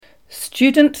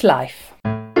Student life.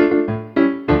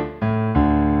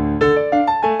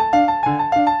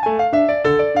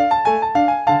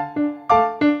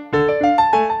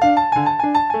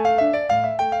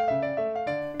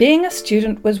 Being a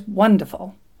student was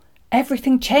wonderful.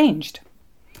 Everything changed.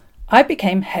 I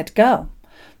became head girl.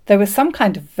 There was some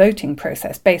kind of voting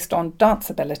process based on dance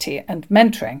ability and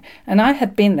mentoring, and I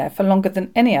had been there for longer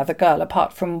than any other girl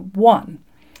apart from one,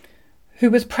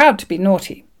 who was proud to be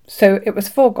naughty, so it was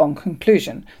foregone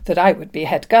conclusion that I would be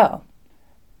head girl.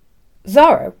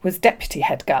 Zara was deputy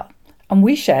head girl, and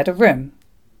we shared a room.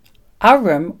 Our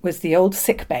room was the old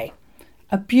sick bay,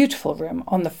 a beautiful room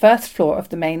on the first floor of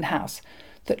the main house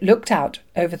that looked out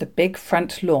over the big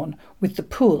front lawn with the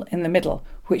pool in the middle,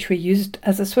 which we used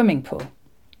as a swimming pool.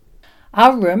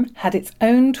 Our room had its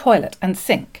own toilet and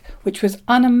sink, which was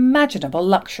unimaginable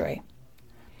luxury.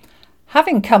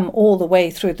 Having come all the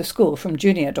way through the school from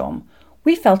junior dorm,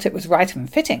 we felt it was right and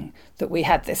fitting that we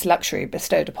had this luxury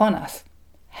bestowed upon us.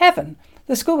 Heaven,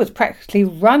 the school was practically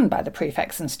run by the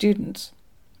prefects and students.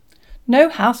 No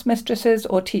house mistresses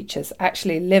or teachers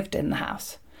actually lived in the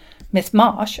house. Miss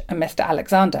Marsh and Mr.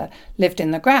 Alexander lived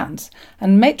in the grounds,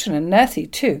 and matron and nursey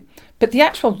too, but the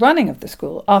actual running of the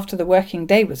school after the working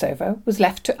day was over was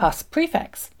left to us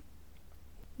prefects.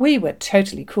 We were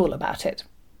totally cool about it.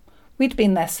 We'd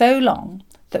been there so long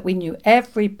that we knew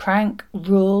every prank,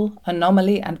 rule,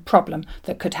 anomaly and problem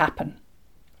that could happen.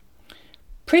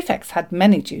 Prefects had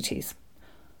many duties: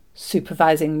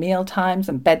 supervising meal times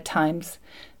and bedtimes,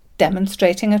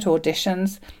 demonstrating at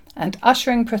auditions, and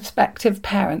ushering prospective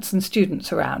parents and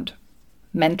students around,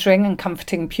 mentoring and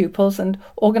comforting pupils, and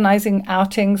organising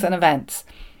outings and events.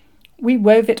 We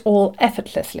wove it all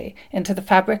effortlessly into the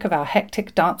fabric of our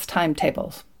hectic dance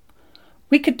timetables.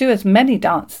 We could do as many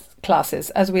dance classes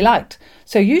as we liked,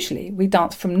 so usually we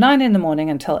danced from 9 in the morning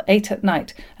until 8 at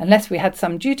night, unless we had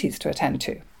some duties to attend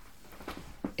to.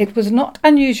 It was not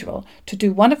unusual to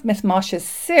do one of Miss Marsh's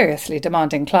seriously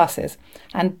demanding classes,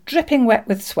 and dripping wet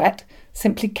with sweat,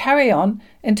 simply carry on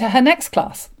into her next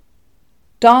class.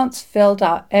 Dance filled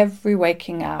our every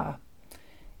waking hour.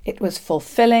 It was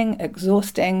fulfilling,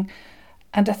 exhausting,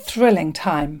 and a thrilling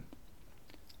time.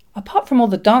 Apart from all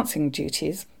the dancing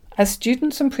duties, as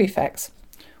students and prefects,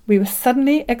 we were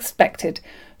suddenly expected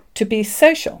to be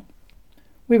social.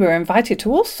 We were invited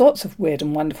to all sorts of weird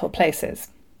and wonderful places.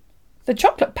 The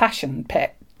Chocolate Passion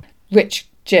Pit, Rich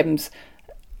Jim's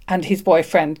and his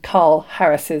boyfriend Carl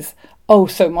Harris's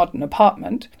oh-so-modern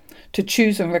apartment, to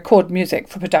choose and record music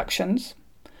for productions.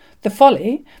 The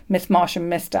Folly, Miss Marsh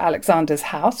and Mr. Alexander's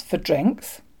house for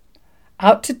drinks.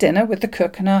 Out to dinner with the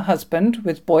cook and her husband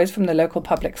with boys from the local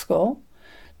public school.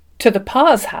 To the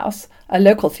Parr's house, a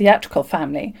local theatrical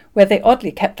family, where they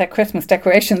oddly kept their Christmas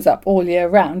decorations up all year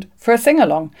round, for a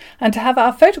sing-along, and to have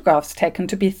our photographs taken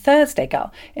to be Thursday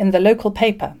Girl in the local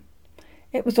paper.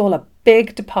 It was all a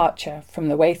big departure from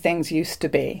the way things used to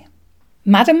be.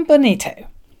 Madame Bonito.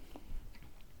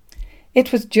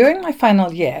 It was during my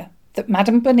final year that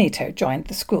Madame Bonito joined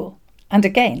the school, and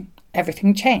again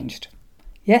everything changed.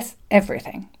 Yes,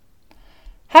 everything.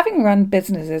 Having run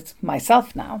businesses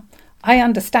myself now, I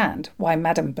understand why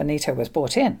Madame Bonito was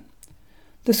brought in.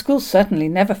 The school certainly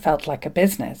never felt like a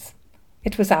business.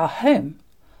 It was our home,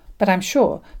 but I'm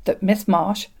sure that Miss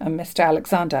Marsh and Mr.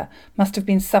 Alexander must have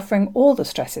been suffering all the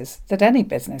stresses that any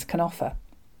business can offer.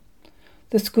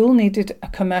 The school needed a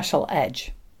commercial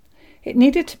edge. It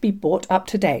needed to be brought up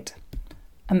to date,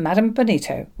 and Madame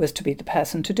Bonito was to be the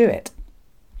person to do it.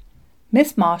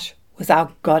 Miss Marsh was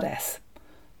our goddess,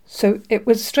 so it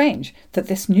was strange that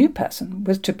this new person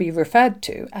was to be referred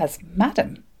to as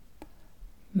Madame.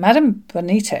 Madame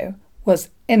Bonito was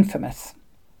infamous.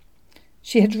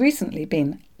 She had recently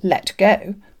been let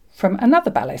go from another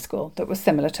ballet school that was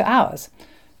similar to ours,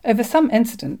 over some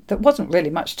incident that wasn't really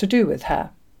much to do with her.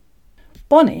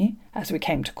 Bonnie, as we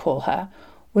came to call her,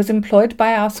 was employed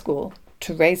by our school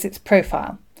to raise its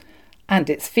profile and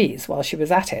its fees while she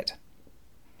was at it.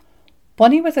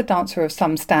 Bonnie was a dancer of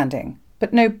some standing,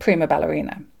 but no prima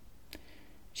ballerina.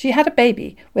 She had a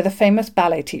baby with a famous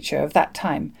ballet teacher of that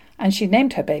time, and she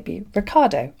named her baby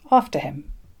Riccardo after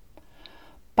him.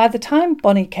 By the time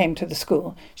Bonnie came to the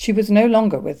school, she was no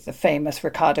longer with the famous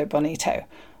Riccardo Bonito,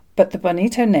 but the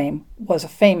Bonito name was a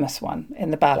famous one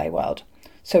in the ballet world,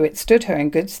 so it stood her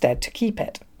in good stead to keep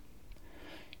it.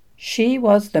 She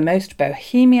was the most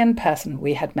bohemian person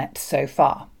we had met so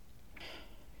far.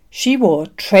 She wore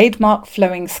trademark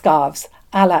flowing scarves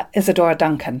a la Isadora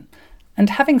Duncan, and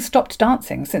having stopped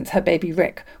dancing since her baby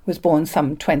Rick was born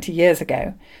some 20 years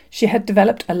ago, she had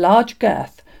developed a large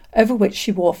girth over which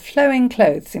she wore flowing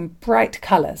clothes in bright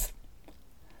colours.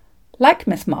 Like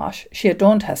Miss Marsh, she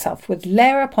adorned herself with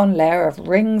layer upon layer of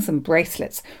rings and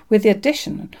bracelets, with the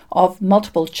addition of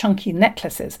multiple chunky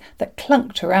necklaces that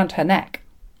clunked around her neck.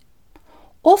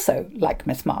 Also, like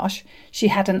Miss Marsh, she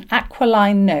had an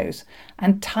aquiline nose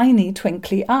and tiny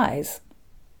twinkly eyes.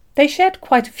 They shared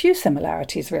quite a few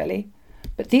similarities, really,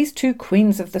 but these two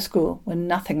queens of the school were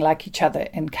nothing like each other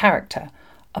in character,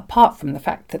 apart from the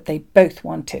fact that they both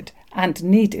wanted and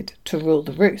needed to rule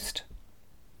the roost.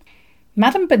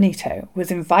 Madame Benito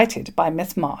was invited by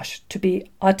Miss Marsh to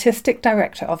be artistic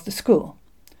director of the school,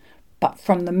 but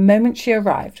from the moment she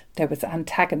arrived there was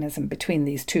antagonism between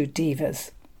these two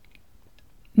divas.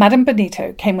 Madame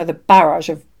Benito came with a barrage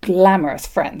of glamorous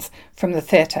friends from the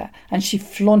theatre, and she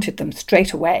flaunted them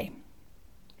straight away.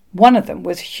 One of them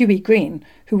was Hughie Green,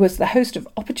 who was the host of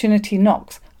Opportunity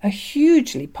Knocks, a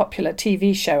hugely popular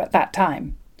TV show at that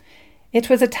time. It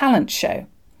was a talent show,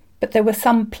 but there were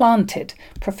some planted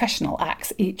professional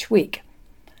acts each week,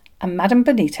 and Madame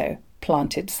Benito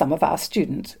planted some of our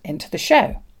students into the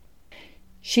show.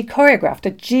 She choreographed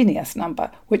a genius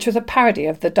number, which was a parody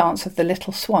of the dance of the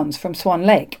Little Swans from Swan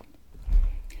Lake.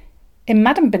 In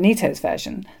Madame Benito's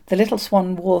version, the little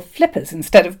swan wore flippers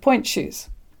instead of point shoes.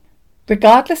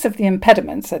 Regardless of the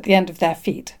impediments at the end of their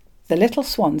feet, the little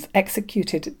swans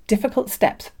executed difficult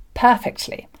steps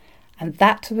perfectly, and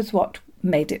that was what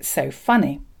made it so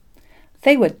funny.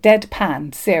 They were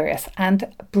deadpan serious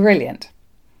and brilliant.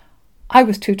 I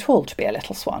was too tall to be a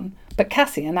little swan, but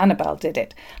Cassie and Annabelle did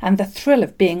it, and the thrill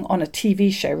of being on a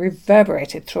TV show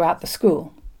reverberated throughout the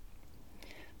school.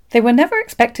 They were never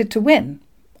expected to win.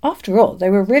 After all, they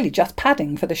were really just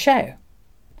padding for the show.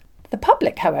 The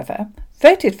public, however,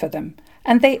 voted for them,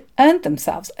 and they earned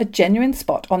themselves a genuine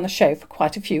spot on the show for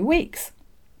quite a few weeks.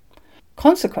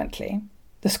 Consequently,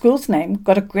 the school's name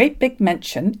got a great big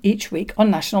mention each week on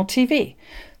national TV,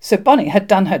 so Bonnie had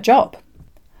done her job.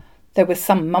 There was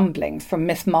some mumblings from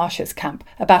Miss Marsh's camp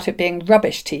about it being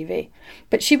rubbish TV,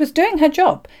 but she was doing her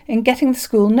job in getting the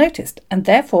school noticed and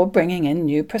therefore bringing in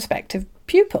new prospective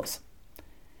pupils.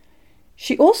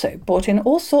 She also brought in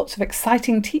all sorts of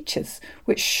exciting teachers,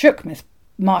 which shook Miss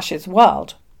Marsh's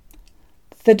world.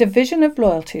 The division of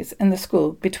loyalties in the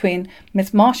school between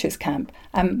Miss Marsh's camp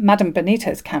and Madame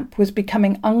Benito's camp was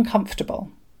becoming uncomfortable.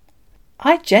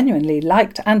 I genuinely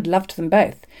liked and loved them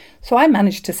both, so I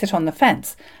managed to sit on the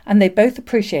fence, and they both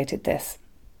appreciated this.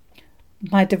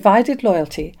 My divided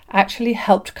loyalty actually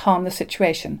helped calm the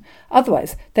situation,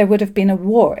 otherwise there would have been a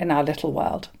war in our little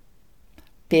world.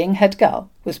 Being head girl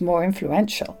was more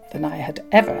influential than I had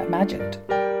ever imagined.